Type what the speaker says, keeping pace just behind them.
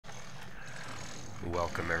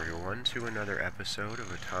Welcome everyone to another episode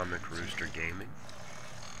of Atomic Rooster Gaming.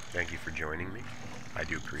 Thank you for joining me. I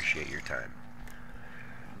do appreciate your time.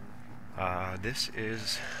 This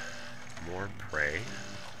is more Prey.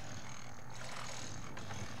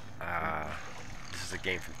 This is a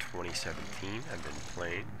game from 2017 I've been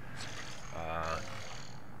playing.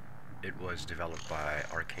 It was developed by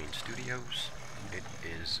Arkane Studios. It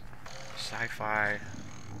is sci-fi.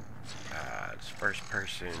 It's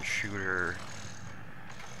first-person shooter.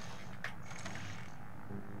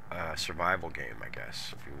 Survival game, I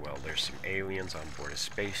guess, if you will. There's some aliens on board a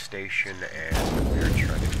space station, and we're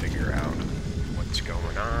trying to figure out what's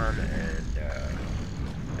going on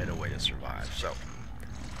and a way to survive. So,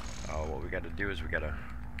 what we got to do is we got to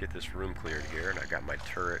get this room cleared here, and I got my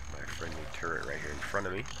turret, my friendly turret, right here in front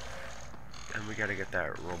of me, and we got to get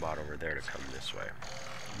that robot over there to come this way.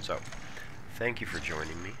 So, thank you for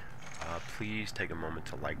joining me. Please take a moment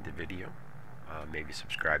to like the video, maybe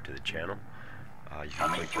subscribe to the channel. You can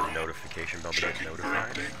click the notification bell to get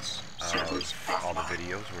notified of all the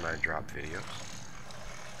videos when I drop videos.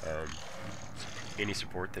 Any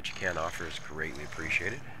support that you can offer is greatly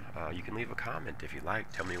appreciated. You can leave a comment if you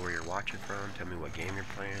like. Tell me where you're watching from. Tell me what game you're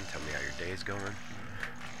playing. Tell me how your day's going.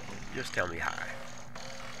 Just tell me hi.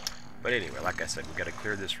 But anyway, like I said, we got to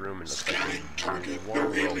clear this room, and looks like there's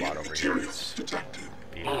one robot over here that's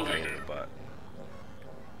being a pain in the butt.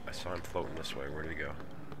 I saw him floating this way. Where did he go?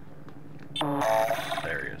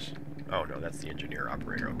 There he is. Oh no, that's the engineer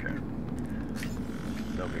operator, okay.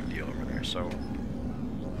 No big deal over there. So,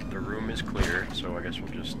 the room is clear, so I guess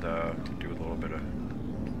we'll just do a little bit of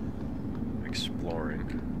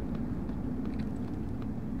exploring.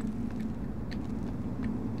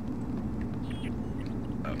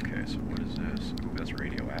 Okay, so what is this? Ooh, that's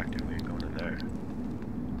radioactive. We ain't going in there.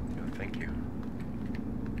 No, thank you.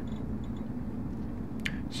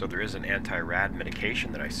 So there is an anti-rad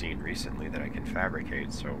medication that I've seen recently that I can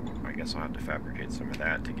fabricate, so I guess I'll have to fabricate some of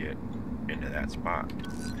that to get into that spot.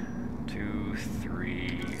 2, 3,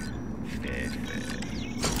 5.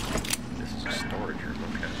 This is a storage room,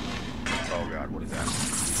 okay. Oh god, what is that?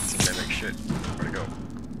 Systemic shit. Where'd it go?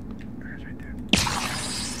 There it is, right there.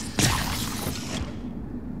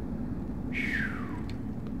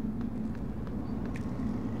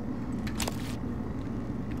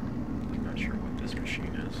 I'm not sure what this machine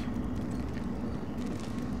is.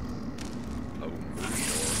 Oh, movie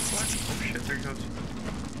door. What? Oh shit, there he goes.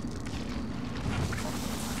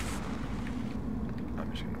 I'm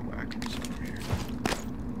just gonna whack this over here.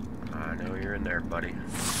 I know you're in there, buddy.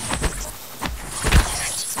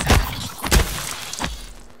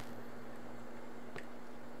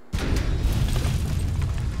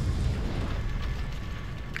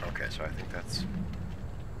 Okay, so I think that's...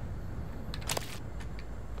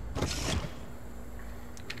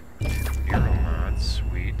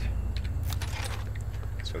 Sweet.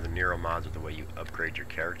 So the Nero mods are the way you upgrade your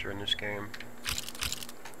character in this game.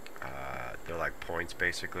 They're like points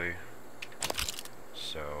basically.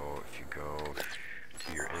 So if you go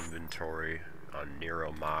to your inventory on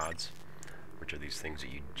Nero mods, which are these things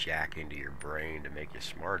that you jack into your brain to make you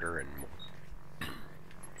smarter and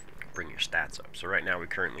bring your stats up. So right now we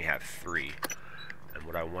currently have 3. And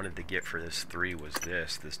what I wanted to get for this 3 was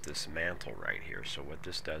this dismantle right here. So what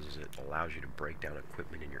this does is it allows you to break down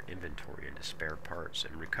equipment in your inventory into spare parts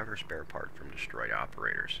and recover spare parts from destroyed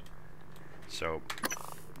operators. So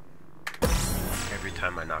every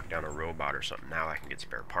time I knock down a robot or something, now I can get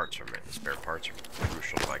spare parts from it. The spare parts are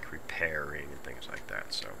crucial to like repairing and things like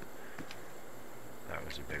that. So that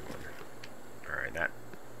was a big one. Alright, that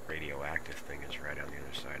radioactive thing is right on the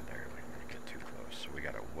other side there. We don't want to get too close. So we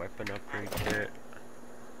got a weapon upgrade kit.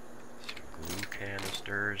 Glue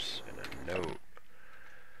canisters, and a note.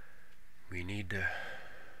 We need to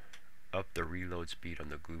up the reload speed on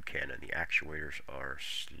the glue cannon. The actuators are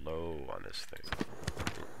slow on this thing.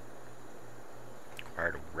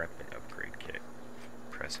 Required a weapon upgrade kit.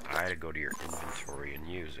 Press I to go to your inventory and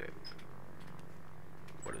use it.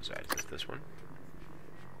 What is that? Is this one?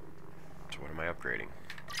 So what am I upgrading?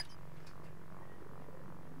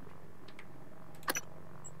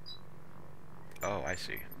 Oh, I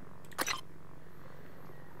see.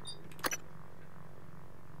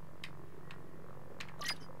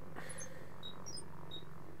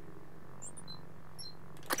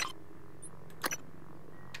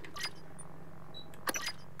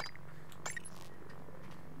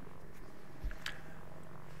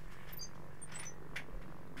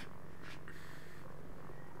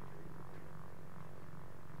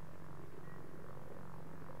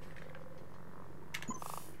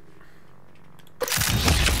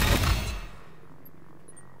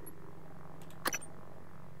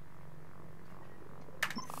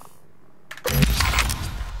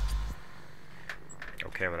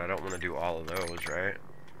 Okay, but I don't want to do all of those, right?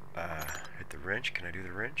 Hit the wrench. Can I do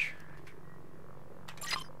the wrench?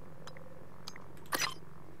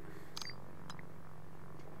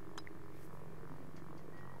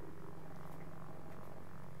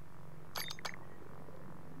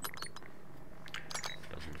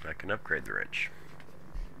 Doesn't look like I can upgrade the wrench.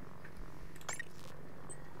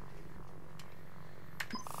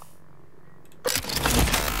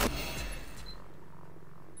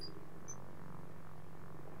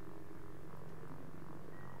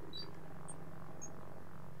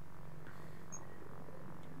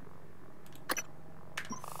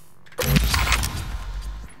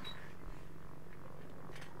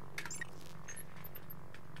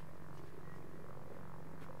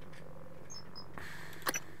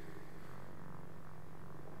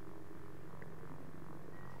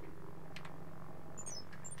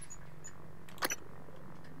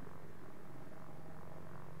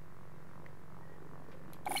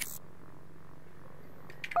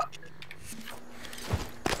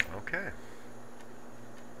 Okay.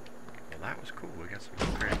 Well, that was cool. We got some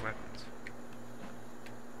upgraded weapons.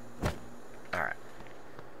 Alright.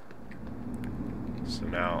 So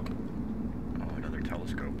now... Oh, another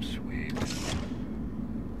telescope. Sweet.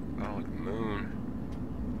 Oh, the moon.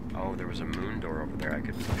 Oh, there was a moon door over there I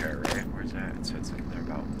could repair, right? Where's that? It said something there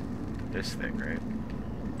about this thing, right?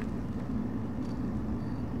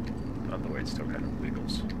 Oh, the way it still kind of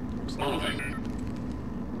wiggles. Looks like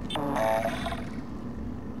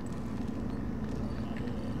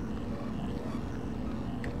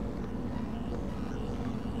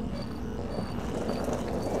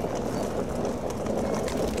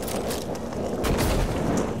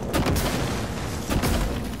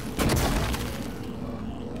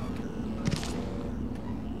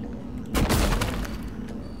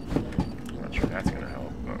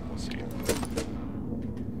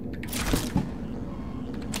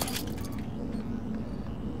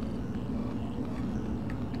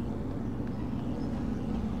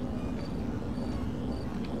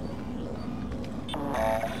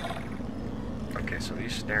so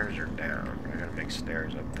these stairs are down. I gotta make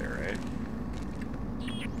stairs up there, right?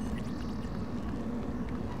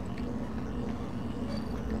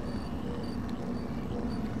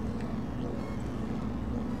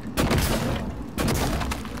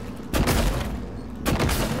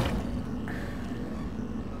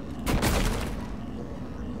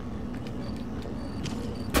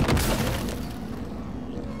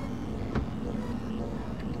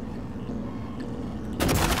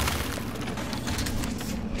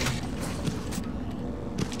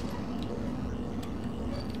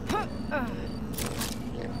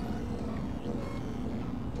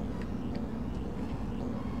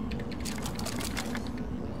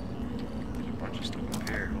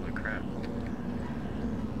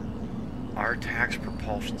 Tax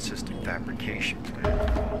propulsion system fabrication plan.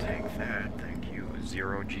 I'll take that, thank you.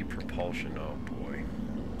 0G propulsion, oh boy.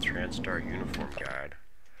 TranStar uniform guide.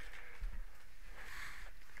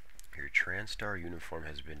 Your TranStar uniform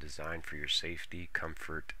has been designed for your safety,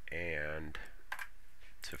 comfort, and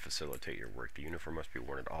to facilitate your work. The uniform must be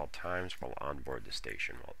worn at all times while on board the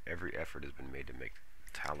station. While every effort has been made to make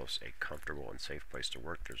Talos a comfortable and safe place to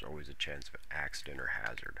work, there's always a chance of accident or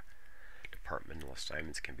hazard. Departmental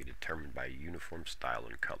assignments can be determined by uniform style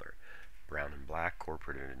and color. Brown and black,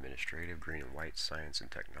 corporate and administrative. Green and white, science and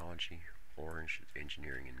technology. Orange is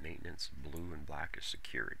engineering and maintenance. Blue and black is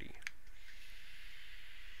security.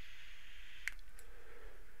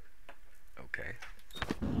 Okay.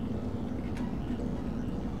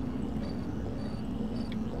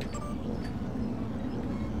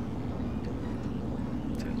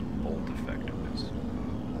 It says bolt effectiveness.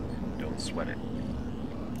 Don't sweat it.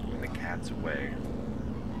 The cat's away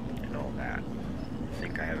and all that. I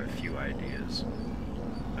think I have a few ideas.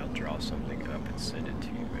 I'll draw something up and send it to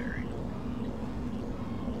you, Mary.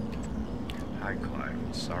 Hi, Clive.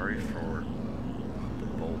 Sorry for the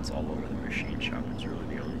bolts all over the machine shop. It's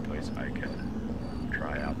really the only place I can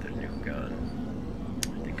try out the new gun.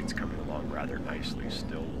 I think it's coming along rather nicely.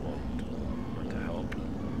 Still want to help.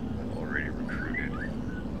 I've already recruited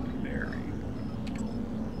Mary.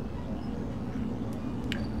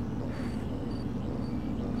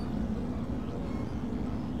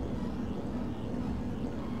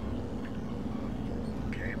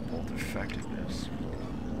 Effectiveness.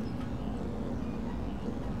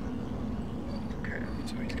 Okay,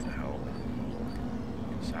 so he's gonna help.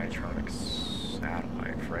 Cytronic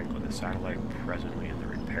satellite. Franklin, the satellite presently in the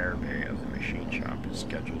repair bay of the machine shop is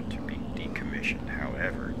scheduled to be decommissioned.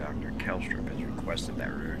 However, Dr. Kellstrup has requested that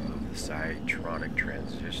we remove the Cytronic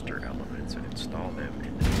transistor elements and install them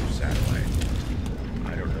in the new satellite.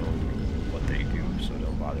 I don't know what they do, so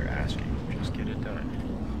don't bother asking. Just get it done.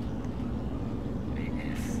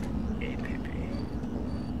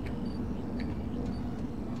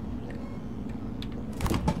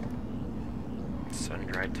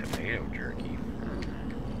 Sun-dried tomato jerky.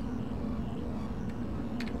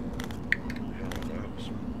 Hell are those?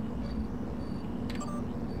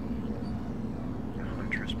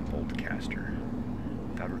 Huntress Boltcaster.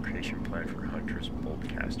 Fabrication plan for Huntress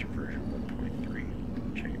Boltcaster version 1.3.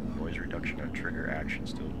 Noise reduction on trigger action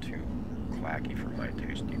still too clacky for my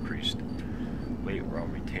taste. Decreased weight while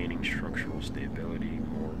retaining structural stability.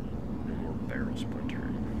 No more barrel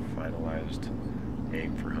splintering. Finalized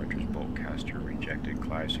aim for Huntress Boltcaster. Rejected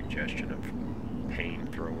Clive's suggestion of pain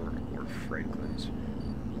thrower or Franklin's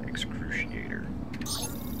excruciator.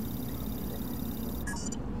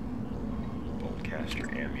 Boltcaster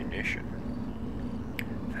ammunition.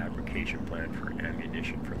 Fabrication plan for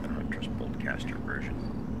ammunition for the Huntress Boltcaster version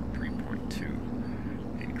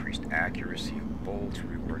 3.2. Increased accuracy of bolts,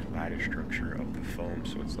 reworked lattice structure of the foam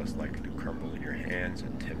so it's less likely to crumble in your hands.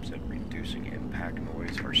 Attempts at reducing impact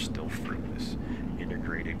noise are still fruitless.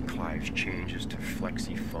 Integrated Clive's changes to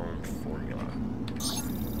flexi foam formula. I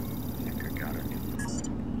think I got a new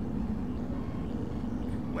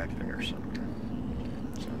weapon or something.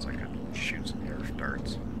 Sounds like it shoots Nerf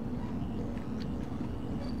darts.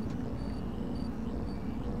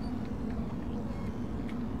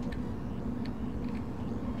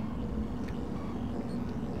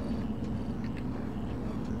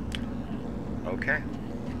 Okay.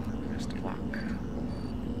 Missed a block.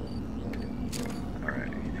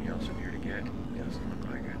 Alright, anything else in here to get? Doesn't look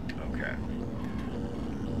like it. Okay.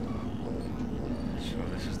 So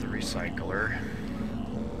this is the recycler.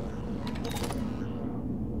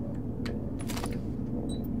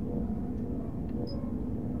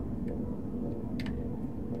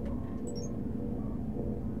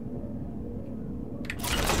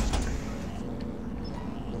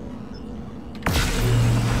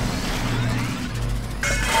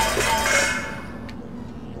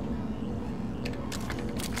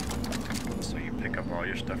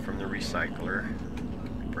 Recycler.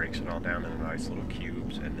 It breaks it all down into nice little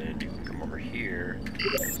cubes, and then you can come over here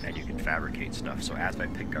and you can fabricate stuff. So as I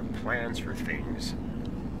pick up plans for things,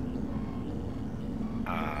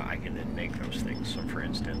 I can then make those things. So for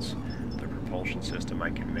instance, the propulsion system I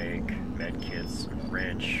can make, med kits,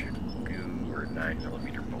 wrench, goo, or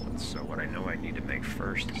 9mm bullets. So what I know I need to make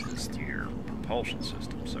first is this steer propulsion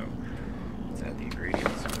system. So let's add the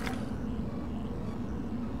ingredients.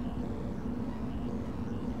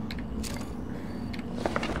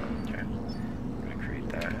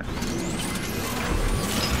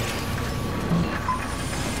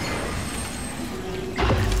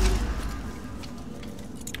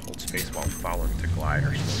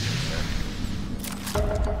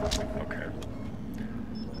 Okay.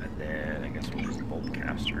 And then I guess we'll do the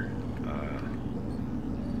Boltcaster.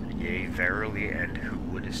 Yea, verily, and who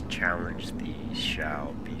wouldst challenge thee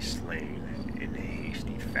shall be slain in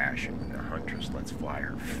hasty fashion. The Huntress lets fly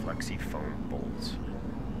her flexi foam bolts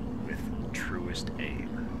with truest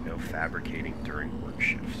aim. No fabricating during work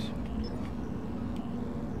shifts.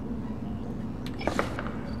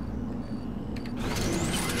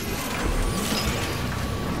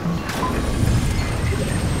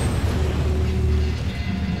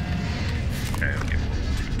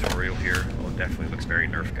 Very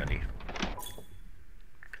Nerf gunny.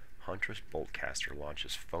 Huntress Boltcaster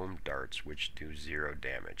launches foam darts which do 0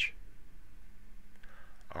 damage.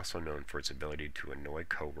 Also known for its ability to annoy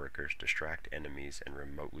co-workers, distract enemies, and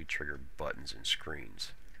remotely trigger buttons and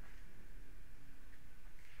screens.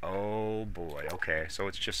 Oh boy, okay, so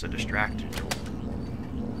it's just a distraction tool.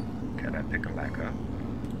 Can I pick them back up?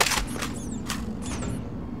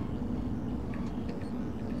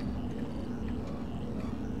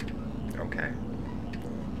 Okay.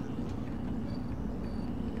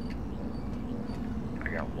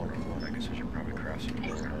 I got one-on-one. I guess I should probably cross it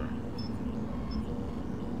more, huh?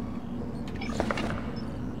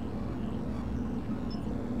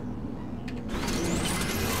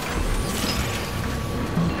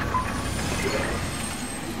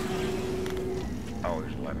 Oh,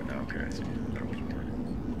 there's 11 now. Okay, so that was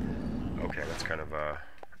one. Okay, that's kind of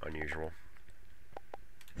unusual.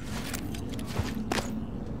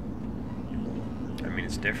 I mean,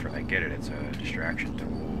 it's different. I get it. It's a distraction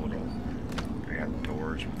tool. We have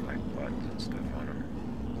doors with like buttons and stuff on them.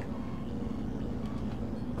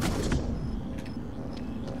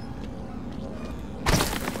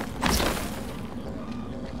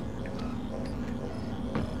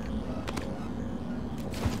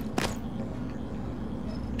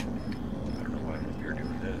 I don't know why I'm up here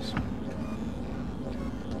doing this.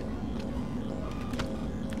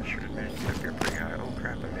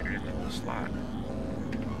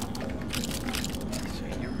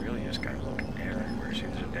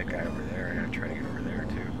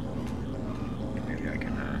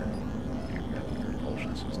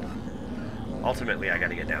 ultimately, I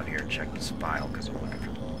gotta get down here and check this file because I'm looking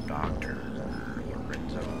for Dr.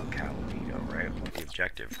 Lorenzo Calvino, right? The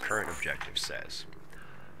objective, current objective says,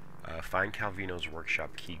 find Calvino's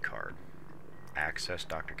workshop key card. Access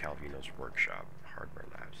Dr. Calvino's workshop, hardware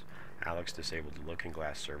labs. Alex disabled the looking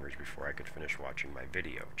glass servers before I could finish watching my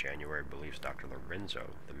video. January believes Dr.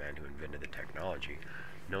 Lorenzo, the man who invented the technology,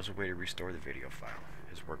 knows a way to restore the video file.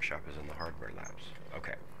 His workshop is in the hardware labs.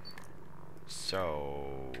 Okay.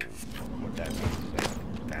 So, what that means is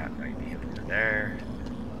that might be over there.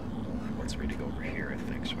 It wants me to go over here,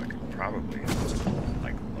 I think, so I can probably,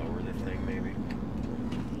 like, lower the thing, maybe.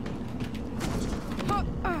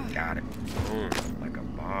 Got it. Boom. Like a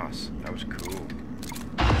boss. That was cool.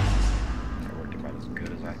 That worked about as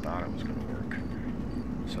good as I thought it was going to work.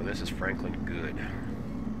 So this is Franklin Good.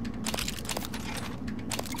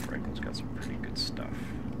 Franklin's got some pretty good stuff.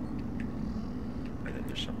 And then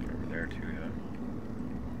there's something over there too, yeah.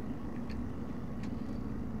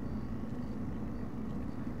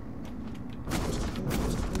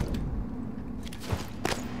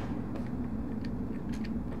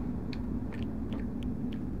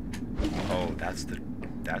 Oh, that's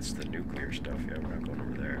the nuclear stuff. Yeah, we're not going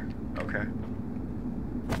over there. Okay.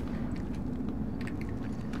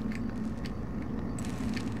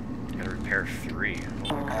 Gotta repair 3.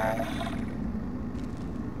 Oh my god.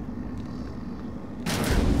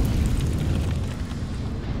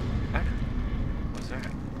 What? What's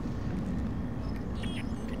that?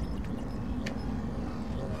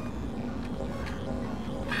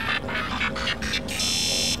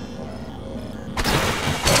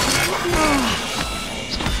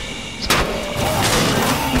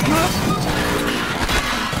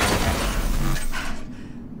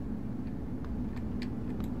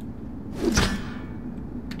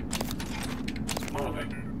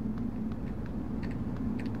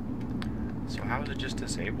 So how is it just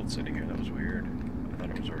disabled sitting here? That was weird. I thought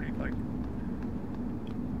it was already, like,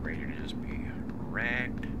 ready to just be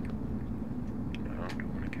wrecked. No,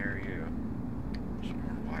 don't want to carry you. Some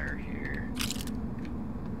more wire here.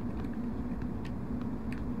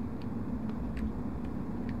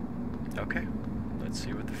 Okay, let's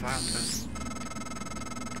see what the file says.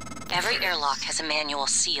 Every airlock has a manual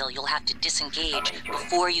seal you'll have to disengage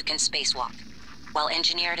before you can spacewalk. While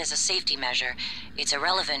engineered as a safety measure, it's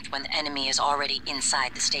irrelevant when the enemy is already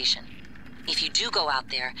inside the station. If you do go out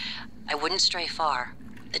there, I wouldn't stray far.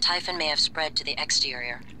 The Typhon may have spread to the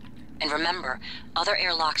exterior. And remember, other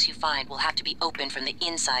airlocks you find will have to be opened from the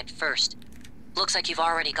inside first. Looks like you've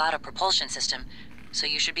already got a propulsion system, so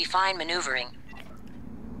you should be fine maneuvering.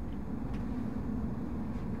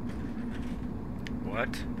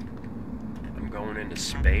 What? I'm going into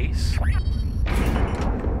space?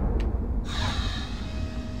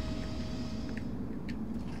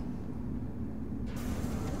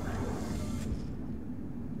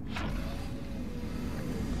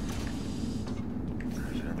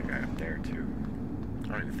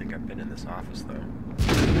 I don't even think I've been in this office, though.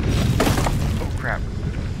 Oh, crap.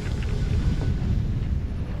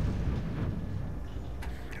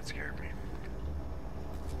 That scared me.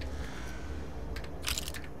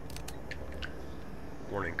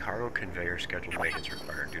 Warning, cargo conveyor scheduled maintenance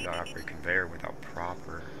required. Do not operate conveyor without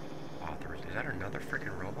proper authorization. Is that another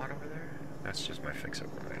freaking robot over there? That's just my fix-up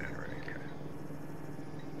one I had already. Okay.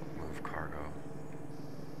 Move cargo.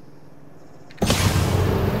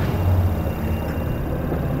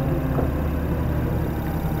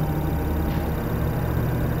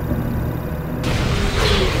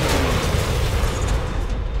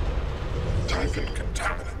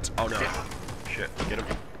 Oh no. Shit, get him.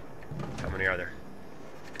 How many are there?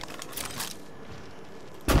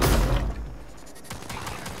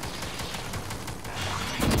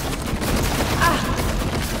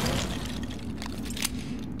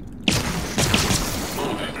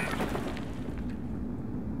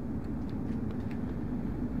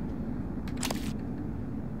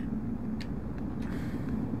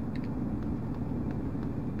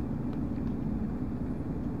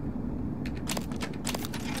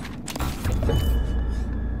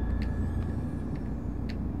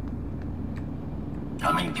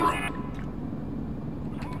 Coming through.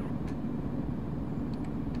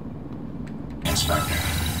 Inspector,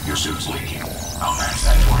 your suit's leaking. I'll match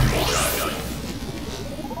that 20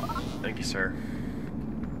 volt. Thank you, sir.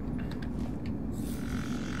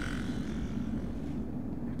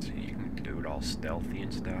 Let's see, you can do it all stealthy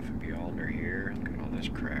and stuff and be all under here. Look at all this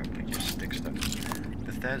crap. They just stick stuff.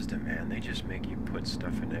 Bethesda, man, they just make you put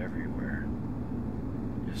stuff in everywhere.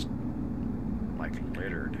 Just, like,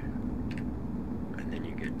 littered. And then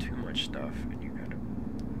you get too much stuff and you gotta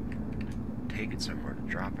take it somewhere to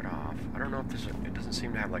drop it off. I don't know if this, it doesn't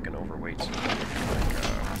seem to have like an overweight system, like,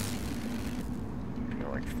 you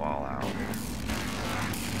know, like Fallout,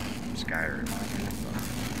 Skyrim,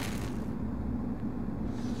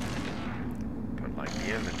 but like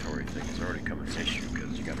the inventory thing has already come an issue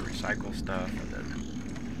because you got to recycle stuff and then.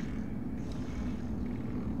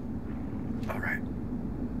 All right.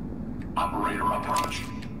 Operator approach.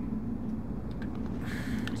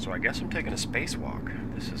 So I guess I'm taking a spacewalk.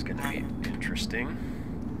 This is going to be interesting.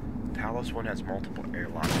 Talos I has multiple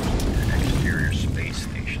airlocks and exterior space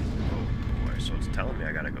stations. Oh boy, so it's telling me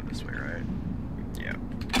I gotta go this way, right? Yeah.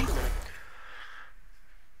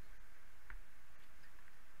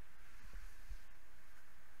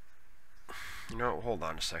 You know, hold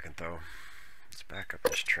on a second though. Let's back up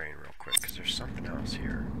this train real quick, because there's something else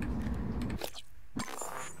here.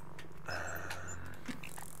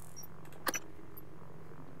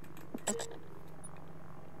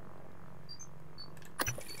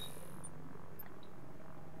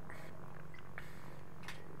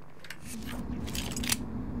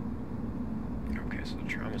 Okay, so the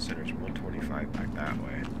trauma center is 125 back that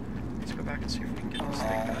way. Let's go back and see if we can get this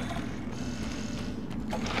thing done.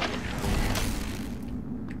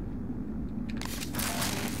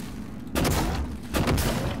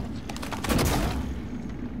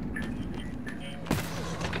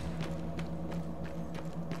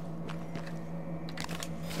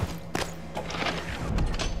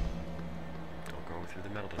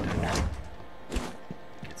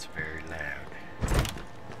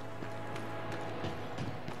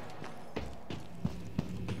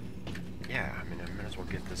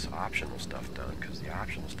 Optional stuff done, because the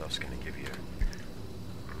optional stuff's going to give you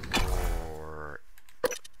more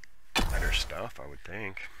better stuff, I would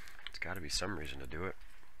think. It's got to be some reason to do it.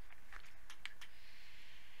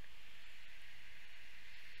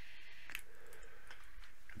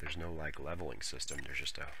 There's no like leveling system, there's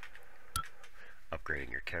just a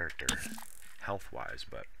upgrading your character health-wise,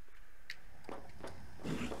 but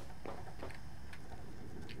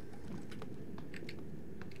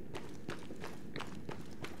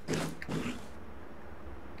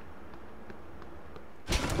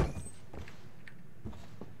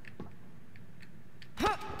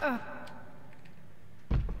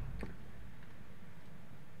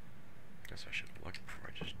guess I should look before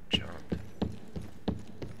I just jump.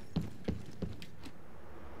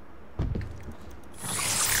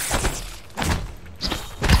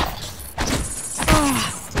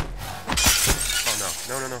 Oh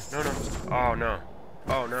no, no, no, no, no, no. Oh no.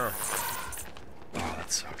 Oh no. Oh, that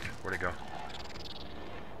sucked. Where'd it go?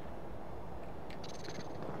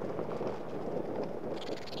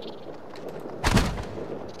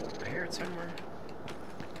 I hear it somewhere.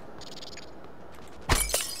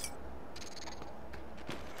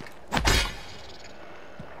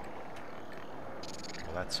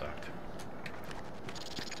 Well, that sucked.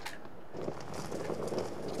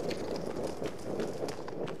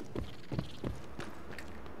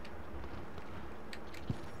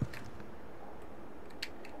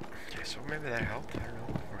 Okay, so maybe that helped. I don't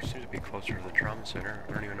know. Or seems to be closer to the trauma center.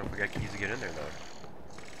 I don't even know if we got keys to get in there though.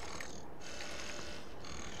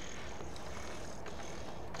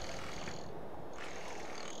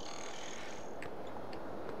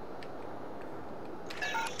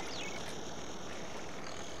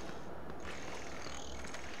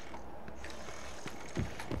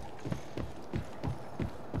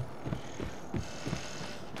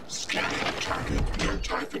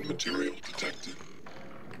 Typhon material detected.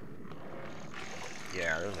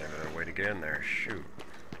 Yeah, there's another way to get in there. Shoot.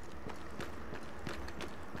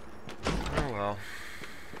 Oh well.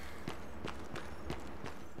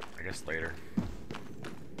 I guess later.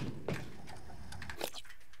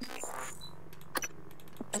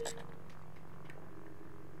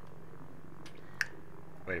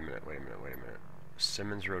 Wait a minute.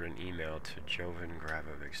 Simmons wrote an email to Jovan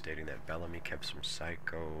Gravovic stating that Bellamy kept some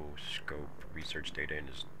psychoscope research data in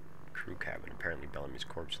his crew cabin. Apparently Bellamy's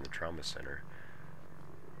corpse in the trauma center.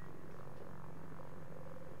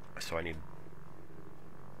 So I need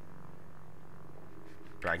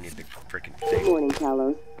the freaking thing. Good morning,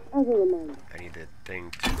 Talos. As a reminder, I need the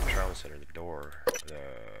thing to the trauma center, the door, the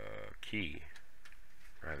key.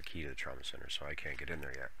 I have a key to the trauma center, so I can't get in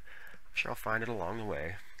there yet. I'm sure I'll find it along the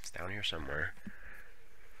way. It's down here somewhere.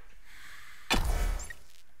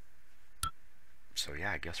 So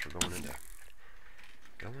yeah, I guess we're going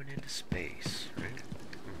into space, right?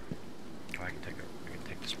 Oh, I can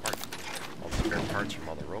take this part, all the spare parts from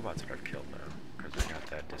all the robots that I've killed now, because I got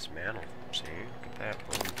that dismantled. See, look at that,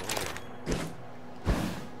 boom, boom.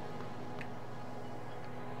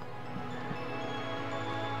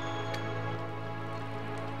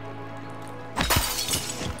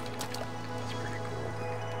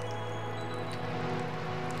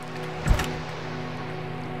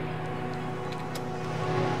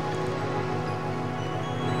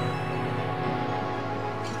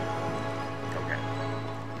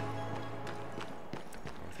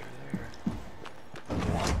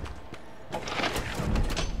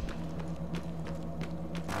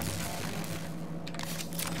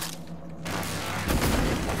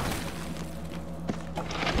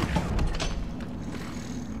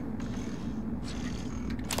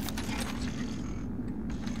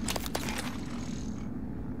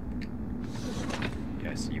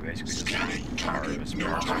 basically just Scanning part of a target. New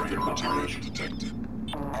operator material detected.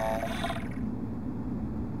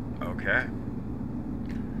 Okay.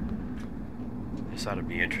 This ought to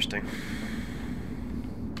be interesting.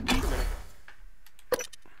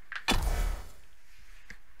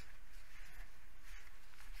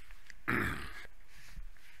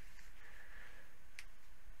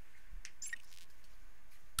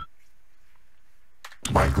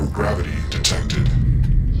 Microgravity detected.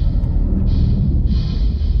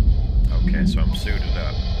 Okay, so I'm suited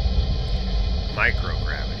up.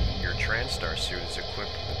 Microgravity. Your TranStar suit is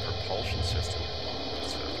equipped with a propulsion system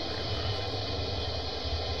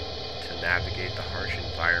to navigate the harsh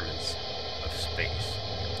environments of space.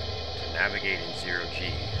 To navigate in zero-G,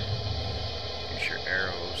 use your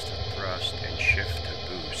arrows to thrust and shift to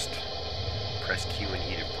boost. Press Q and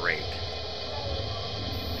E to brake.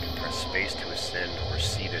 You can press space to ascend or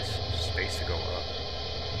C to space to go up.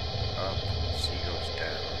 Up, C goes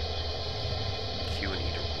down. Q and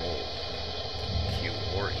E to roll. Q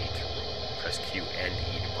or E to roll. Press Q and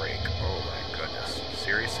E to brake. Oh my goodness.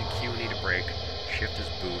 Seriously, Q and E to brake. Shift is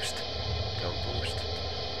boost. Don't boost.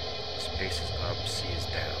 Space is up, C is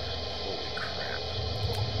down. Holy crap.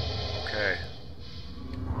 Okay.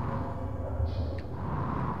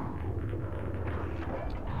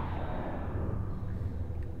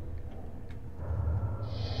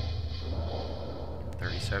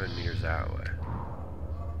 $37 meters that way.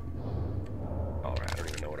 Alright, I don't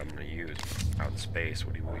even know what I'm going to use out in space.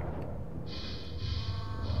 What do we...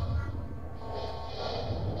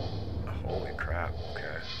 Holy crap,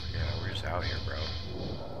 okay. Yeah, we're just out here, bro.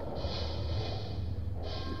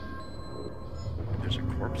 There's a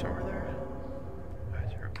corpse over there? Why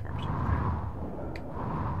is there a corpse over there?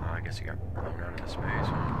 Oh, I guess he got blown out into space,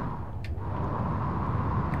 huh?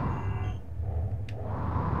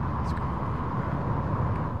 Let's go.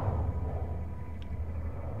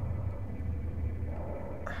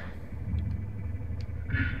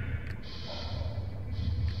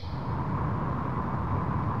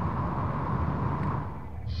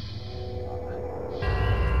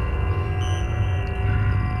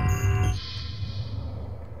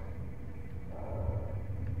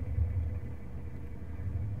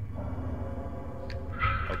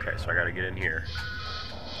 Okay, so I gotta get in here.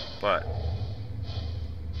 But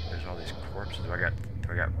there's all these corpses. Am I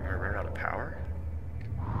running out of power?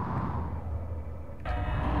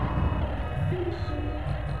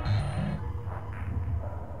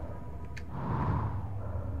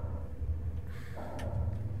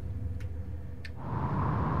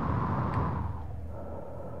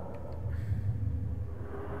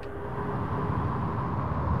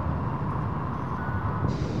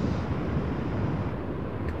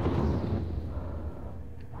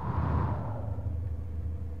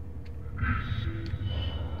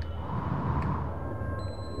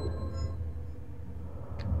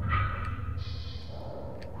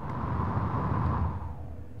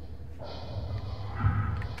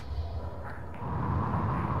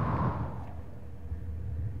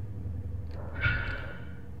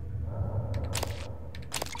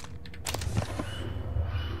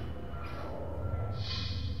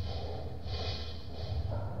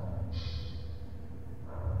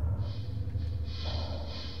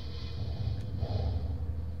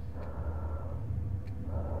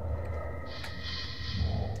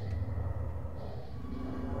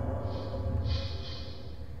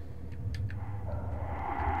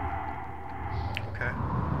 Okay.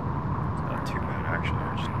 It's not too bad, actually.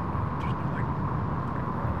 There's no, like,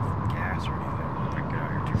 gas or anything. I don't think I get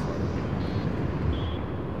out here too far.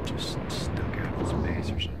 Just stuck out in space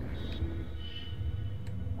or something.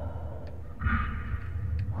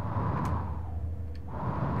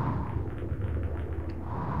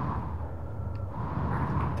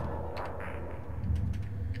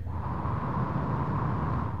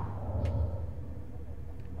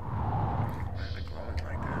 Why are they glowing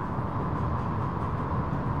like that?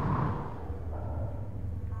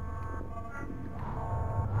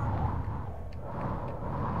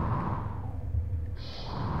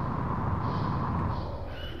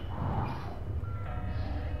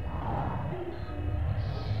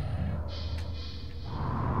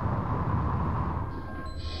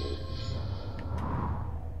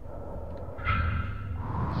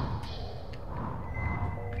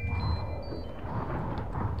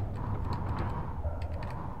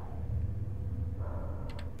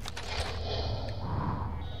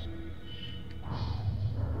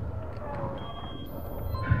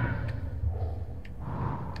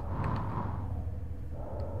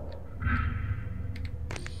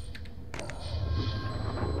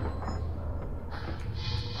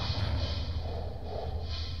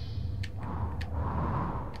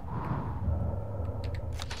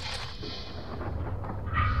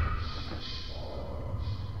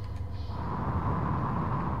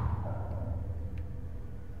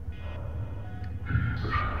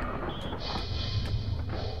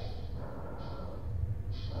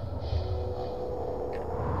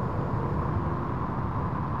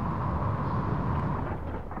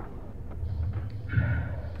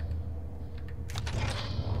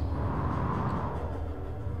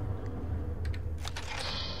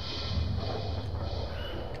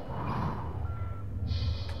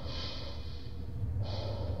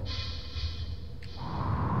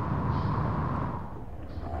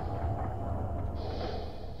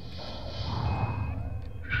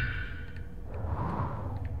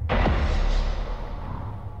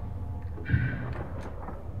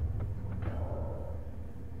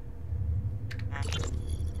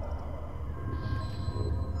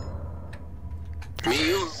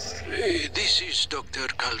 Mio, this is Dr.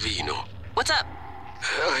 Calvino. What's up?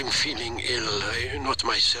 I'm feeling ill, not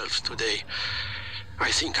myself today.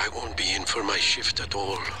 I think I won't be in for my shift at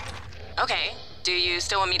all. Okay. Do you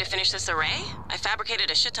still want me to finish this array? I fabricated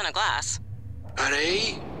a shit ton of glass.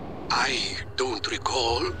 Array? I don't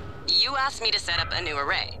recall. You asked me to set up a new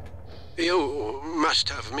array. You must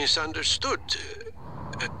have misunderstood.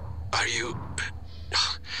 Are you...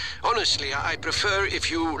 Honestly, I prefer if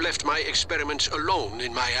you left my experiments alone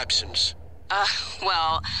in my absence.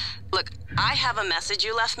 Well, look, I have a message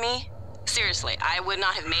you left me. Seriously, I would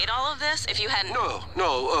not have made all of this if you hadn't...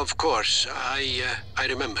 No, of course. I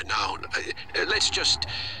remember now. Let's just,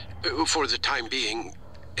 for the time being,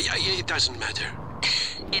 it doesn't matter.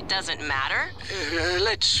 It doesn't matter?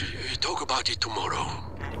 Let's talk about it tomorrow.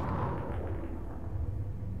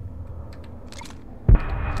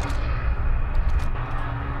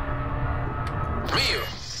 Mio,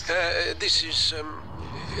 this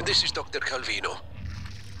is Dr. Calvino.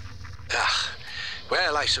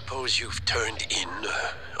 Well, I suppose you've turned in,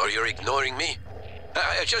 or you're ignoring me.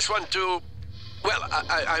 I just want to... Well,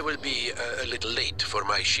 I will be a little late for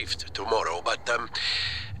my shift tomorrow, but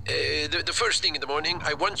the first thing in the morning,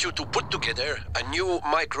 I want you to put together a new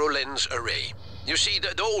micro-lens array. You see,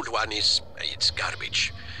 the old one it's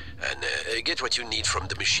garbage. And get what you need from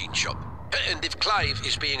the machine shop. And if Clive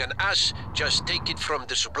is being an ass, just take it from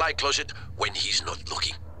the supply closet when he's not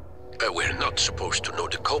looking. We're not supposed to know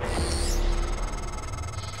the code.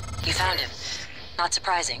 You found him. Not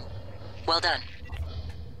surprising. Well done.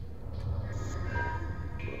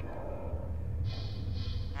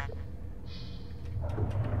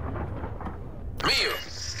 Mio,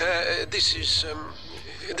 this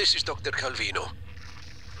is Dr. Calvino.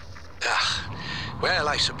 Well,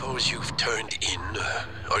 I suppose you've turned in,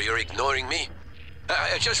 or you're ignoring me.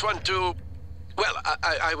 I just want to... Well,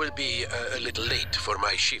 I will be a little late for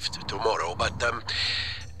my shift tomorrow, but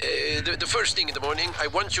the first thing in the morning, I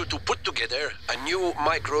want you to put together a new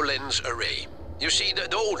micro-lens array. You see,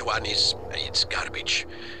 the old one it's garbage.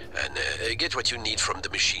 And get what you need from the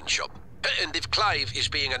machine shop. And if Clive is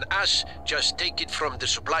being an ass, just take it from the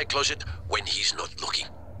supply closet when he's not looking.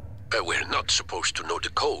 We're not supposed to know the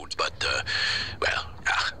code, but, well,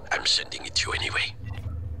 I'm sending it to you anyway.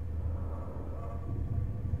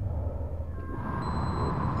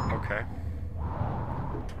 Okay.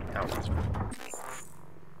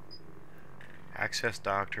 Access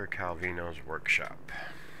Dr. Calvino's workshop.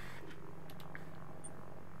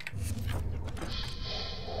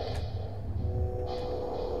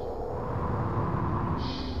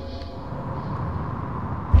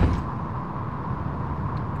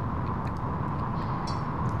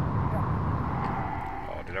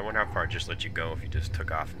 I wonder how far I'd just let you go if you just took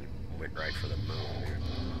off and went right for the moon, dude.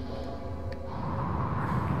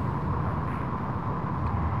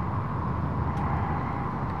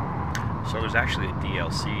 So there's actually a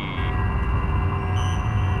DLC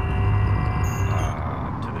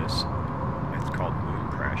to this. It's called Moon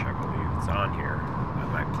Crash, I believe. It's on here. I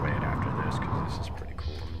might play it after this because this is pretty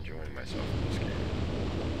cool. I'm enjoying myself in this game.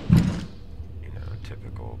 You know,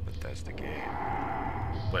 typical Bethesda game.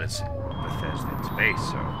 But it's Bethesda in space,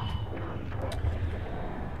 so...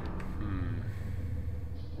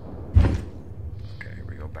 Okay, here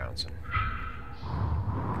we go, bouncing.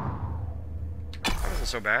 That wasn't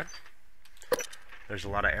so bad. There's a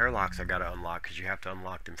lot of airlocks I gotta unlock, because you have to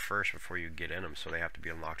unlock them first before you get in them, so they have to be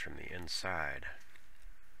unlocked from the inside.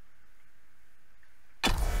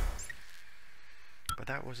 But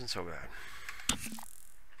that wasn't so bad.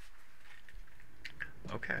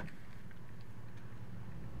 Okay.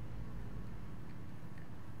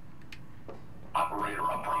 Operator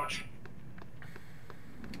approach.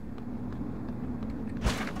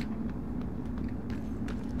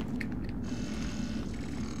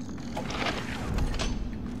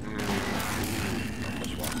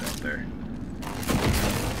 Almost walked out there.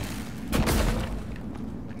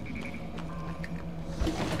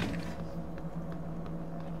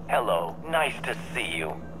 Hello, nice to see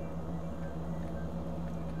you.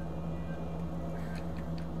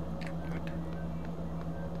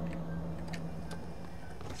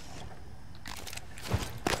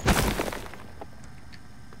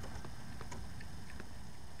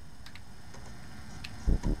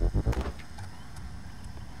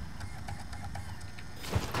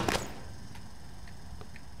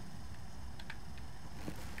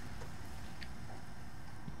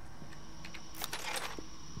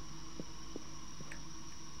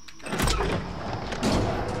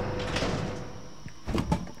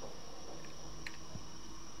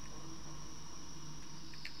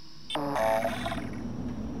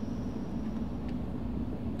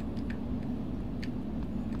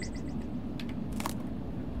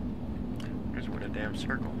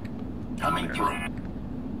 circle. Coming through.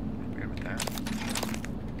 Good with that.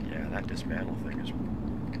 Yeah, that dismantle thing is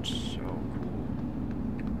so cool.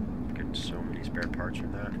 Getting so many spare parts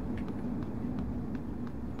from that.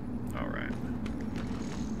 Alright.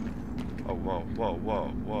 Oh, whoa, whoa, whoa,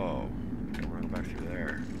 whoa. Don't want to go back through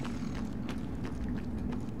there.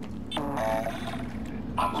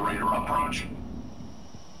 Operator approach.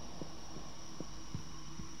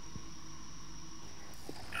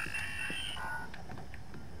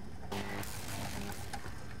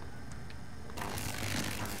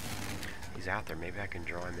 He's out there. Maybe I can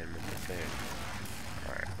draw him in with the thing.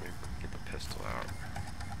 Alright, let me get the pistol out.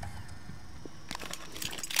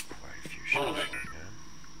 Quite a few shots.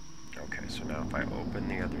 Yeah. Okay, so now if I open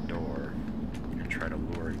the other door and try to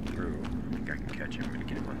lure him through, I think I can catch him. I'm going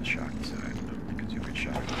to get him on the shocky side. Because you can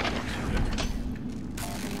shot him.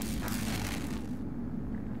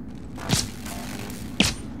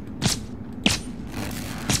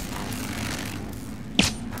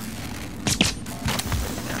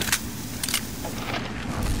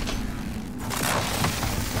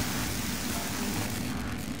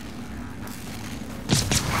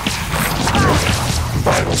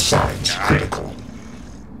 Vital signs critical.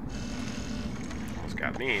 Almost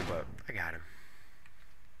got me, but I got him.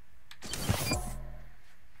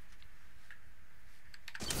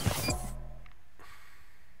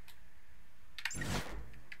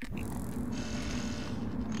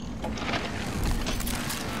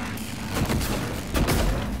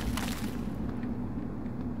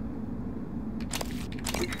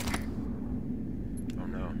 Oh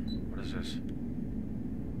no, what is this?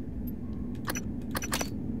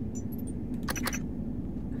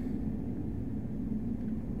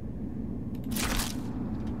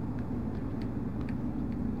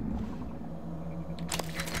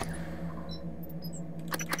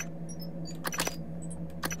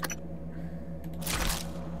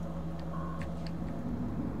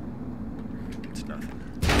 It's nothing.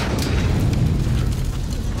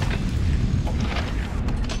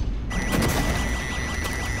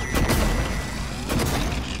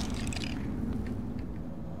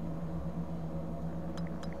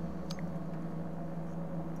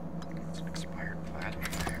 It's an expired plasma.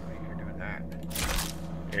 What are you gonna do with that?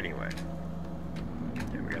 Anyway.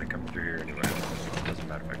 Yeah, we gotta come through here anyway. It doesn't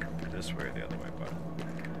matter if I come through this way or the other way, but.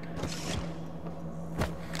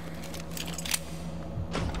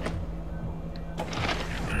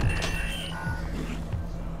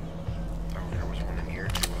 Oh, there was one in here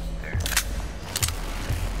too, wasn't there?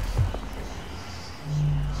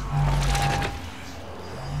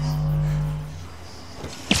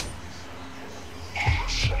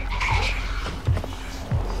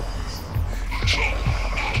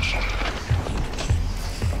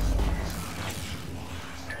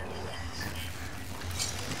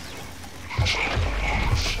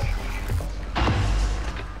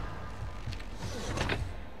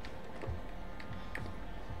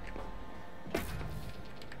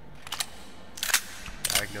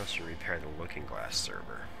 Diagnose and repair the Looking Glass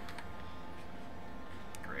server.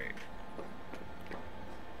 Great.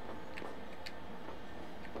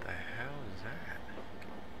 What the hell is that?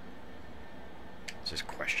 It's just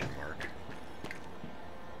question mark.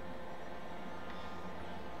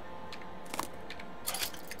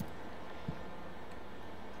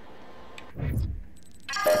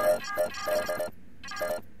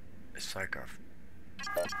 It's like a...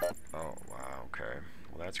 Oh, wow, okay.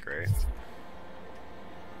 Well, that's great.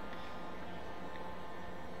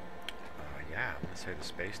 Yeah, I'm gonna say the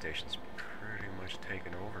space station's pretty much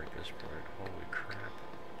taken over at this point. Holy crap.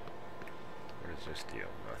 What is this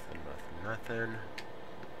deal? Nothing, nothing, nothing.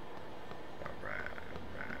 Alright,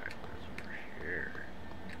 alright. What's over here?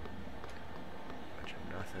 Bunch of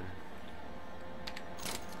nothing.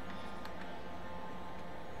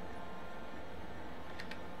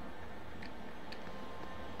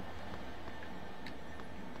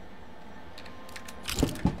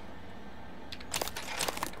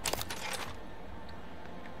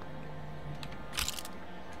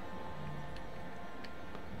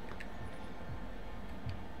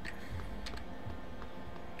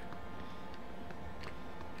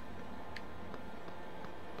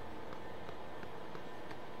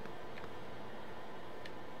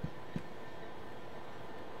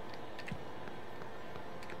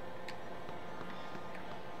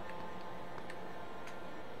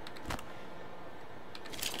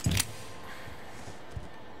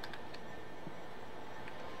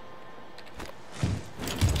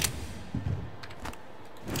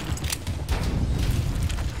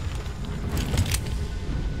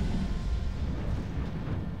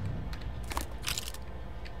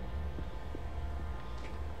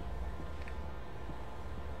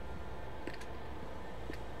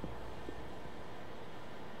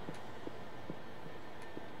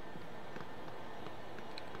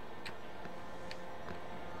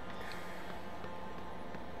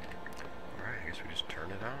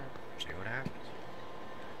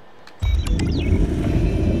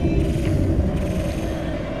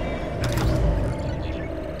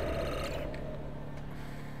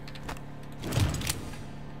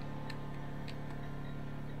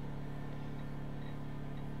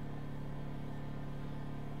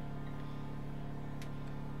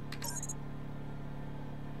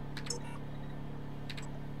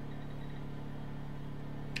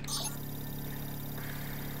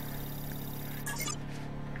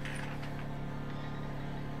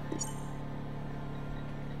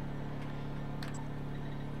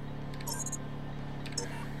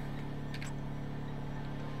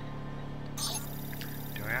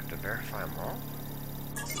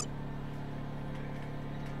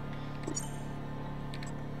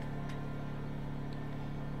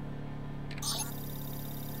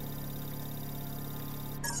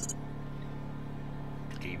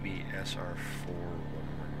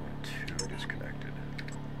 SR4112 disconnected.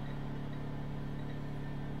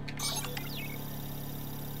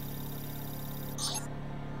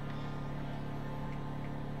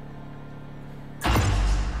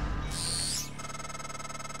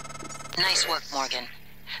 Nice work, Morgan.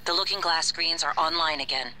 The looking glass screens are online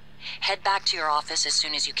again. Head back to your office as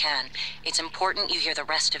soon as you can. It's important you hear the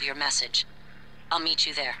rest of your message. I'll meet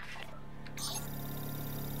you there.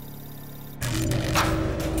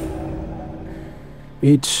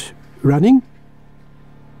 It's running?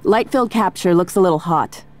 Light field capture looks a little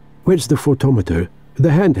hot. Where's the photometer? The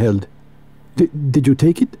handheld. Did you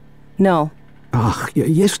take it? No. Ah,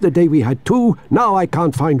 yesterday we had two, now I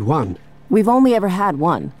can't find one. We've only ever had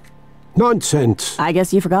one. Nonsense. I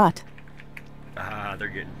guess you forgot. Ah, they're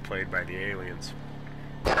getting played by the aliens.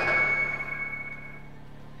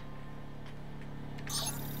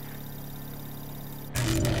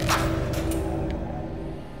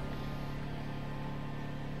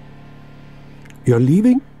 You're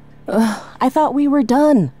leaving? I thought we were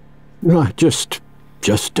done. No, just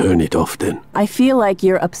turn it off then. I feel like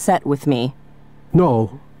you're upset with me.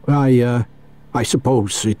 No, I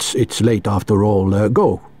suppose it's late after all.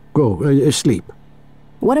 Go, sleep.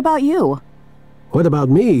 What about you? What about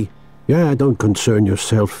me? Yeah, don't concern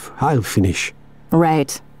yourself. I'll finish.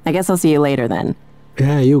 Right. I guess I'll see you later then.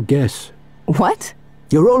 Yeah, you guess. What?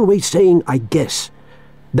 You're always saying, I guess.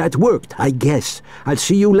 That worked, I guess. I'll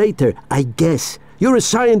see you later, I guess. You're a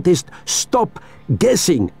scientist. Stop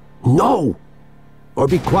guessing. No! Or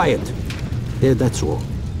be quiet. Yeah, that's all.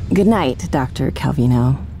 Good night, Dr.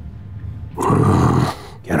 Calvino.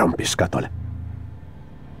 Ja rompiskatole.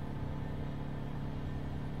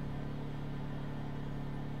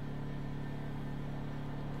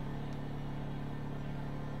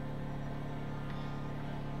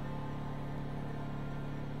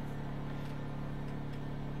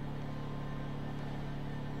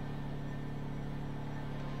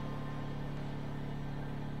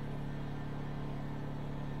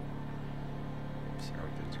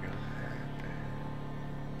 Something's gonna happen.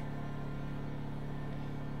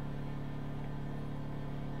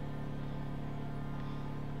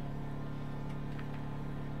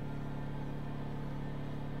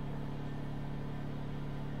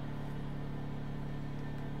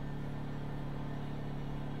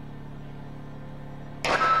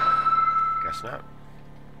 Guess not.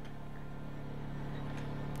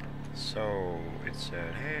 So it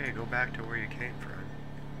said, hey, go back to where you came from.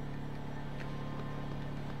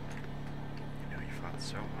 You know, you fought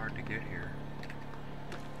so hard to get here.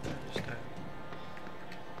 Just,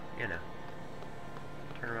 you know,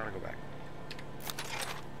 turn around and go back.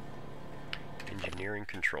 Engineering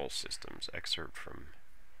control systems. Excerpt from...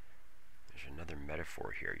 There's another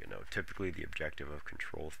metaphor here, you know. Typically, the objective of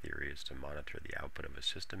control theory is to monitor the output of a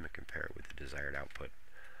system and compare it with the desired output,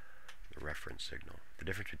 the reference signal. The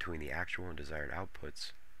difference between the actual and desired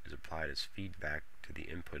outputs is applied as feedback to the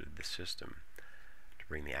input of the system to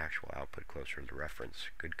bring the actual output closer to reference.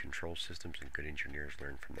 Good control systems and good engineers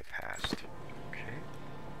learn from the past. Okay.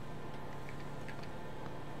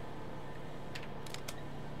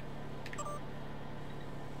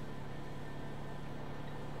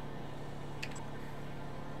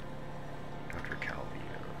 Dr.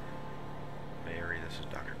 Calvino. Mary, this is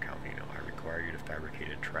Dr. Calvino. I require you to fabricate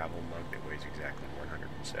a travel mug that weighs exactly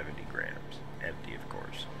 170 grams. Empty, of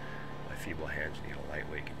course. My feeble hands need a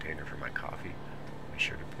lightweight container for my coffee. Be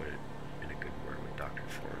sure to put it in a good word with Dr.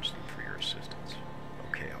 Forreston for your assistance.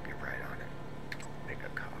 Okay, I'll get right on it. Make a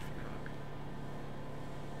coffee mug.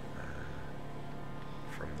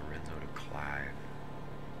 From Lorenzo to Clive.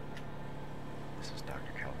 This is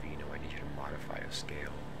Dr. Calvino. I need you to modify a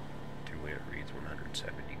scale to when it reads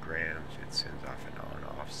 170 grams. It sends off an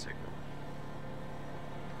on-off signal.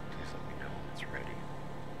 Please let me know when it's ready.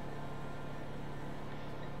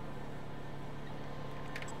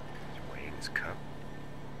 He's weighing his cup.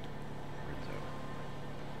 Lorenzo.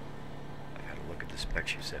 I had a look at the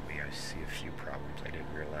specs you sent me. I see a few problems. I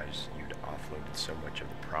didn't realize you'd offloaded so much of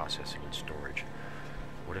the processing and storage.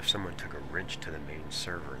 What if someone took a wrench to the main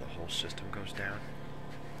server? The whole system goes down?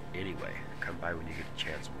 Anyway, come by when you get a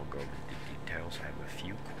chance and we'll go over the details. I have a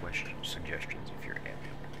few suggestions if you're amped.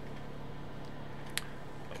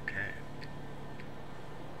 Okay.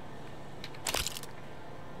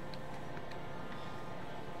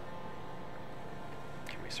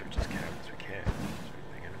 Can we search his cabinets? We can. Is there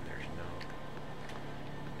anything in them? There's no.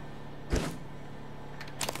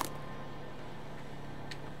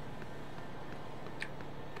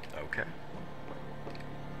 Okay.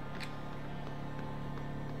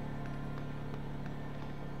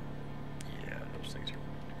 Yeah, those things are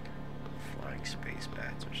flying space bags.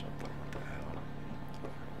 bats or something. What the hell?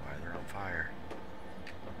 Why they're on fire?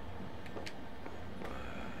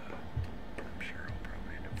 I'm sure I'll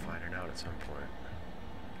probably end up finding out at some point.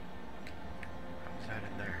 How's that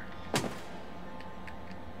in there?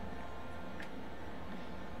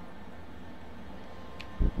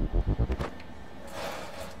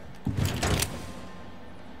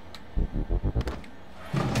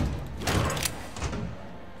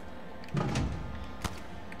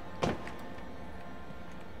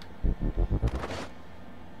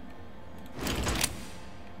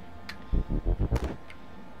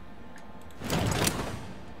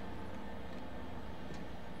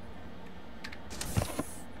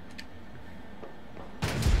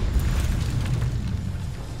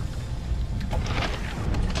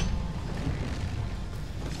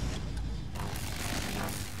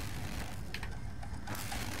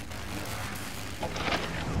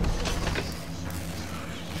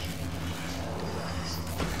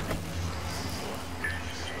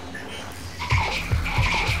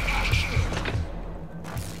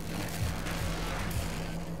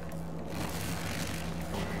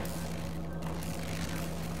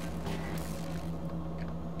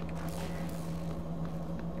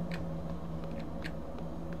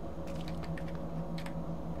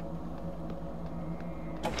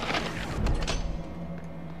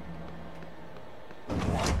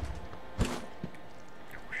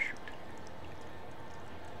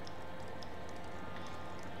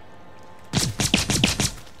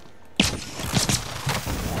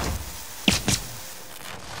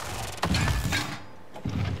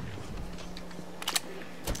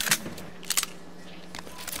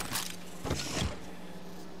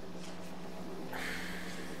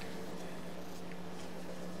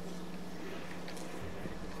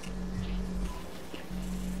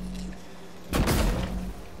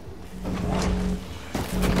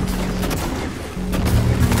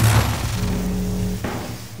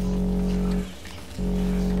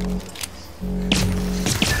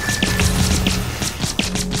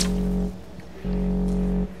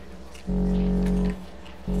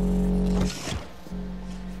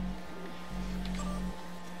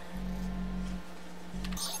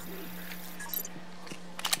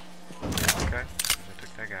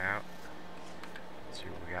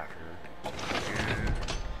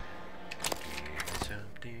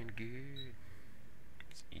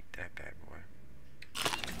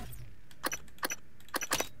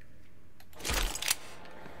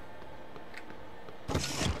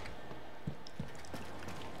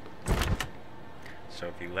 So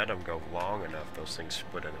if you let them go long enough, those things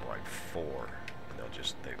split into like 4. And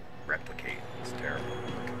they replicate. It's terrible.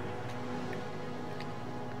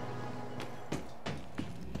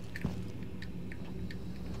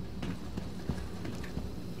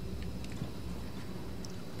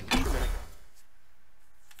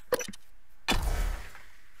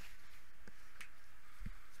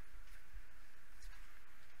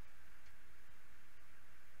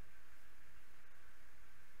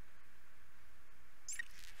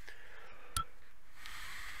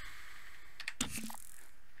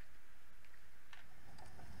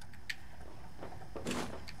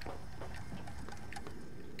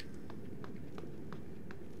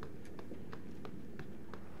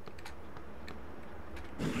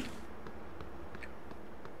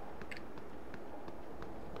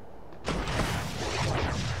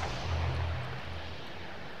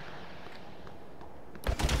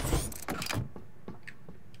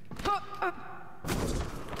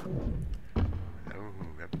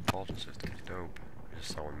 System's dope. I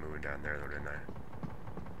just saw one moving down there though, didn't I?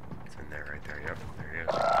 It's in there right there. Yep, there he is.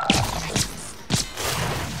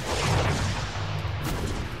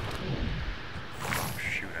 Oh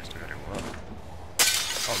shoot, I still gotta go up.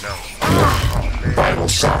 Oh no. Oh man. Vital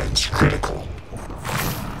signs critical.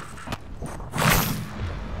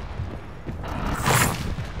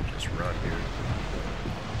 Just run, dude.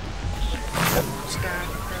 Stop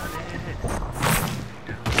running.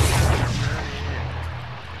 Don't stop running.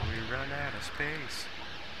 We run out of space.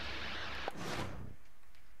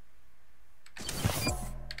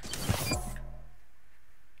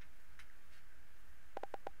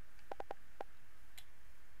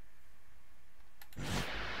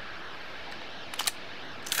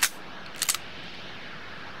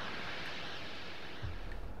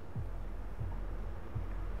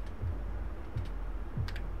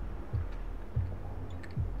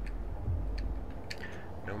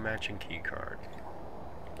 No matching key card.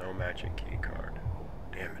 No matching key card.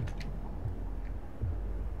 Damn it.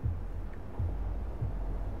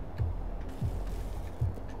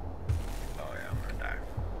 Oh yeah, I'm gonna die.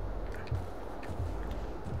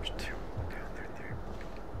 There's 2 down there, dude.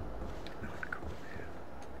 Not cool, man.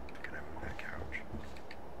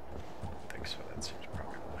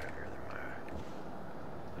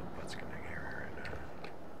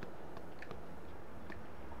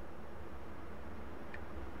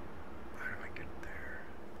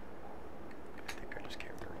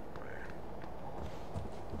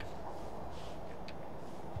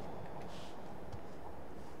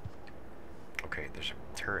 Okay, there's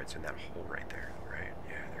turrets in that hole right there, right?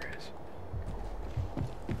 Yeah, there is.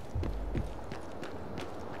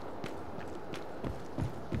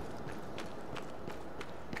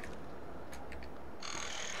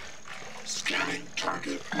 Scanning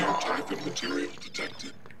target. No Typhon material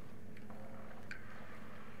detected.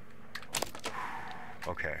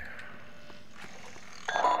 Okay.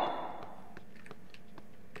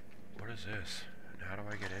 What is this? And how do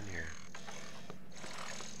I get in here?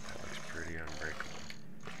 That looks pretty unbreakable.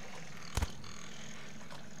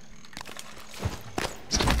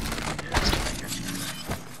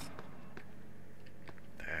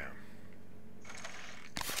 Damn.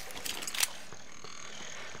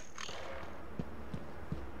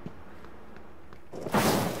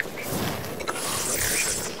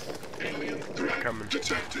 Alien threat Coming.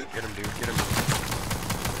 detected. Get him, dude. Get him.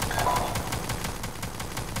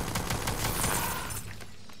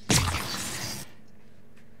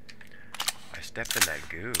 I stepped in that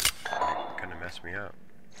goo. It kind of messed me up.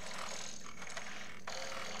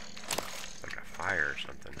 Like a fire or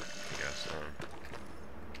something, I guess.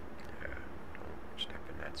 Yeah, don't step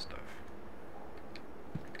in that stuff.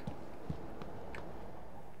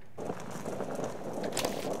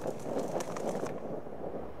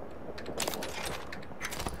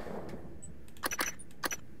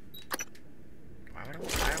 Why would I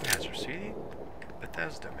want biohazard? See?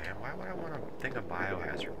 Bethesda, man. Why would I want a thing of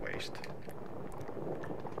biohazard waste?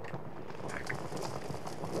 Like,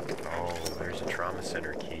 oh, there's a trauma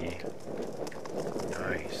center key.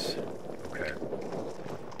 Nice. Okay.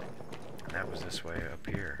 And that was this way up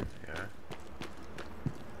here, yeah?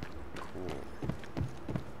 Cool.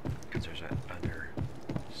 Because there's that other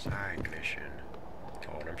side mission.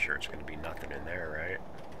 Oh, and I'm sure it's going to be nothing in there, right?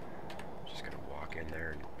 Just going to walk in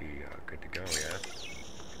there and be good to go, yeah?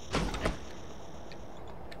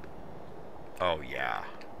 Oh, yeah.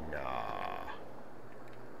 Nah.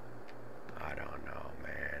 I don't know,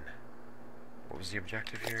 man. What was the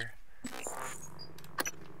objective here?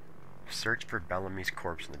 Search for Bellamy's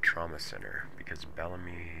corpse in the trauma center, because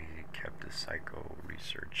Bellamy kept the psychoscope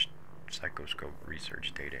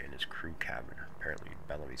research data in his crew cabin. Apparently,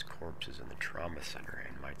 Bellamy's corpse is in the trauma center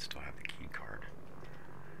and might still have the key card.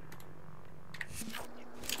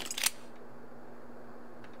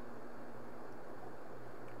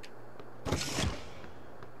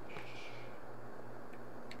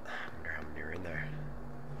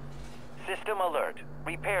 System alert.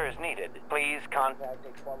 Repairs needed. Please contact a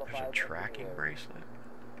qualified... There's a tracking bracelet?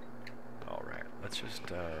 Alright, let's just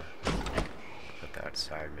put that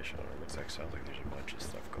side mission on. It looks like, sounds like there's a bunch of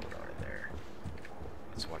stuff going on in there.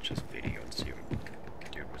 Let's watch this video and see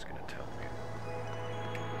what dude was gonna tell me.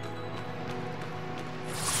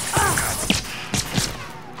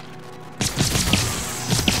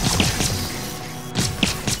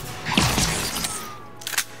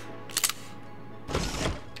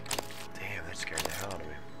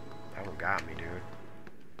 Got me, dude.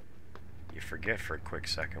 You forget for a quick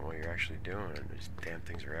second what you're actually doing, and these damn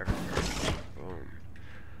things are everywhere. Boom.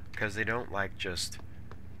 Because they don't like just...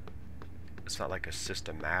 It's not like a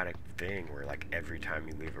systematic thing where like every time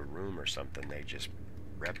you leave a room or something they just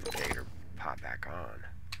replicate or pop back on.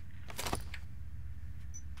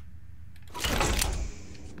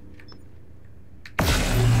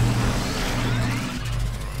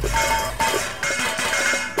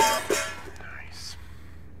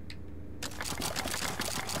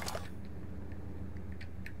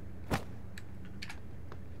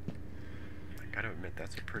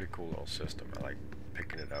 That's a pretty cool little system. I like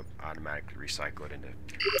picking it up, automatically recycle it into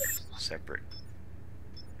separate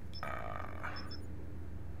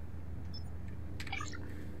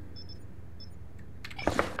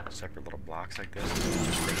separate little blocks like this.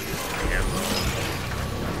 Just make it ammo.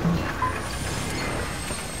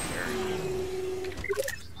 Very cool.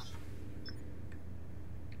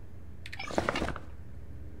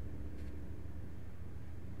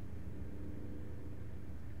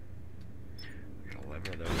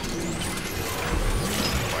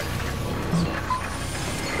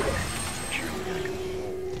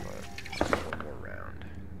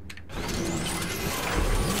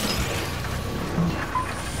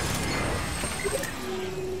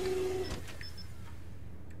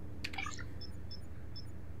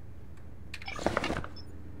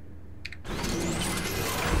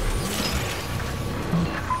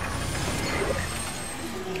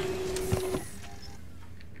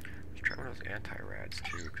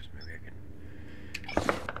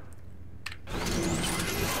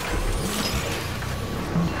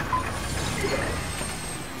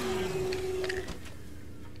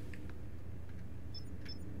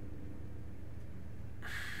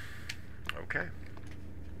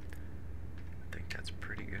 That's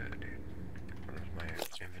pretty good, dude. What is my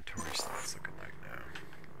inventory stats looking like now?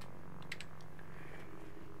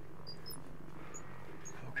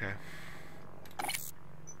 Okay.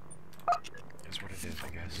 That's what it is, I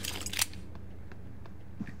guess.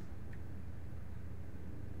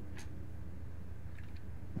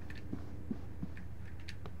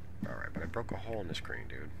 Alright, but I broke a hole in the screen,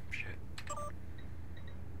 dude. Shit.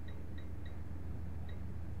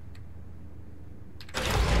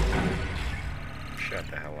 Shut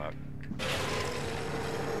the hell up.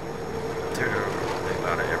 Dude, they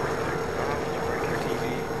thought of everything. Oh, you break your TV.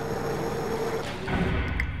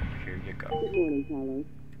 Here you go. Good morning, Talos.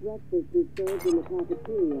 Breakfast is served in the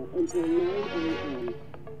cafeteria until 9 a.m.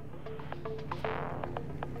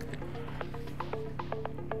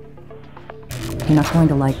 You're not going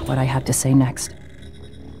to like what I have to say next.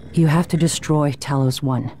 You have to destroy Talos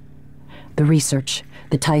I. The research,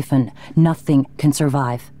 the Typhon, nothing can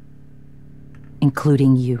survive.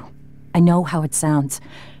 Including you. I know how it sounds,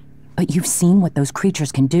 but you've seen what those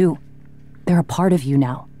creatures can do. They're a part of you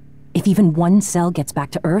now. If even one cell gets back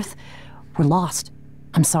to Earth, we're lost.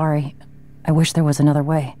 I'm sorry. I wish there was another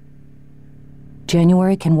way.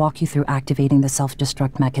 January can walk you through activating the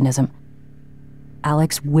self-destruct mechanism.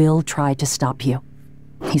 Alex will try to stop you.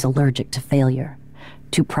 He's allergic to failure.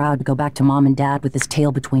 Too proud to go back to Mom and Dad with his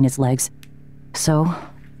tail between his legs. So,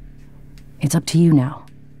 it's up to you now.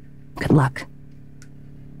 Good luck.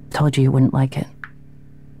 Told you wouldn't like it.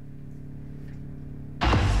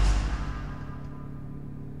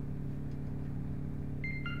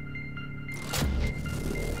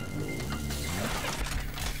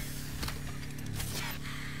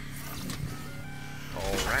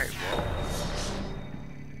 Alright, well.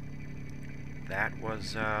 That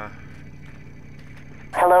was,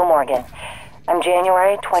 Hello, Morgan. I'm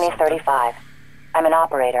January 2035. I'm an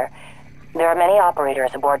operator. There are many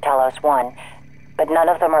operators aboard Talos I, but none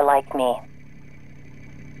of them are like me.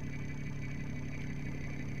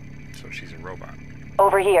 so she's a robot.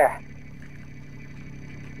 Over here.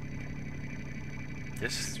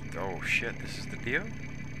 This, oh shit, this is the deal?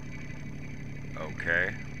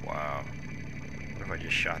 Okay, wow. What if I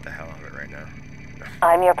just shot the hell out of it right now?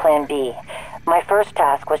 I'm your plan B. My first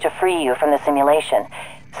task was to free you from the simulation.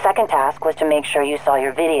 Second task was to make sure you saw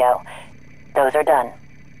your video. Those are done.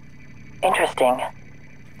 Interesting.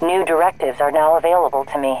 New directives are now available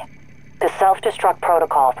to me. The self-destruct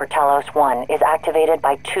protocol for Talos I is activated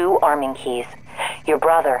by 2 arming keys. Your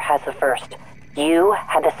brother has the first. You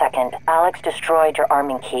had the second. Alex destroyed your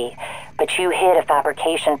arming key, but you hid a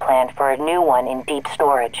fabrication plan for a new one in deep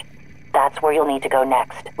storage. That's where you'll need to go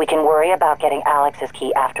next. We can worry about getting Alex's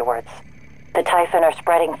key afterwards. The Typhon are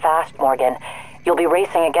spreading fast, Morgan. You'll be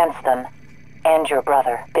racing against them. And your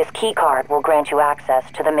brother. This key card will grant you access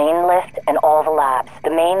to the main lift and all the labs.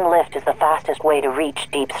 The main lift is the fastest way to reach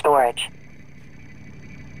deep storage.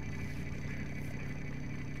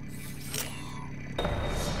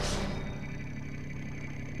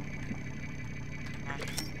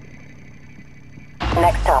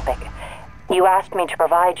 Next topic. You asked me to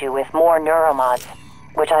provide you with more neuromods,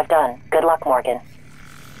 which I've done. Good luck, Morgan.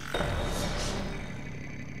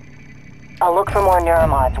 I'll look for more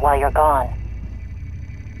neuromods while you're gone.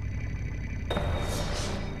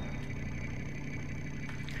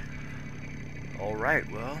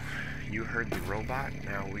 Alright, well, you heard the robot.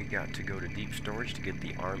 Now we got to go to deep storage to get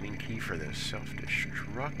the arming key for the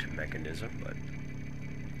self-destruct mechanism, but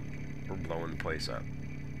we're blowing the place up.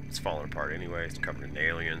 It's falling apart anyway, it's covered in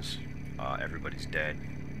aliens, everybody's dead,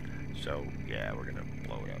 so yeah, we're gonna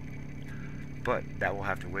blow it up. But that will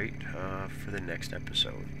have to wait for the next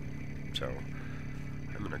episode. So,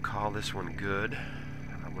 I'm gonna call this one good.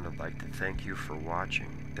 I would like to thank you for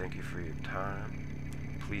watching, thank you for your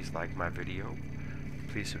time. Please like my video,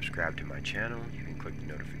 please subscribe to my channel. You can click the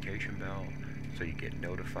notification bell so you get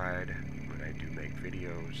notified when I do make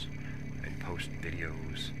videos and post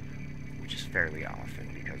videos, which is fairly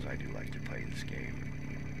often because I do like to play this game.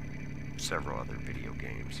 Several other video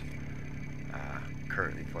games.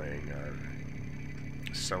 Currently playing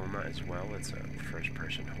Soma as well. It's a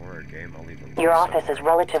first-person horror game. I'll leave a link. Your office is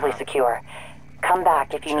relatively secure. Come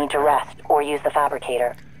back if you need to rest or use the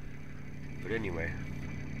fabricator. But anyway,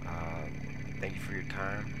 thank you for your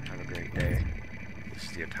time. Have a great day. This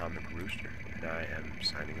is the Atomic Rooster, and I am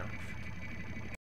signing off.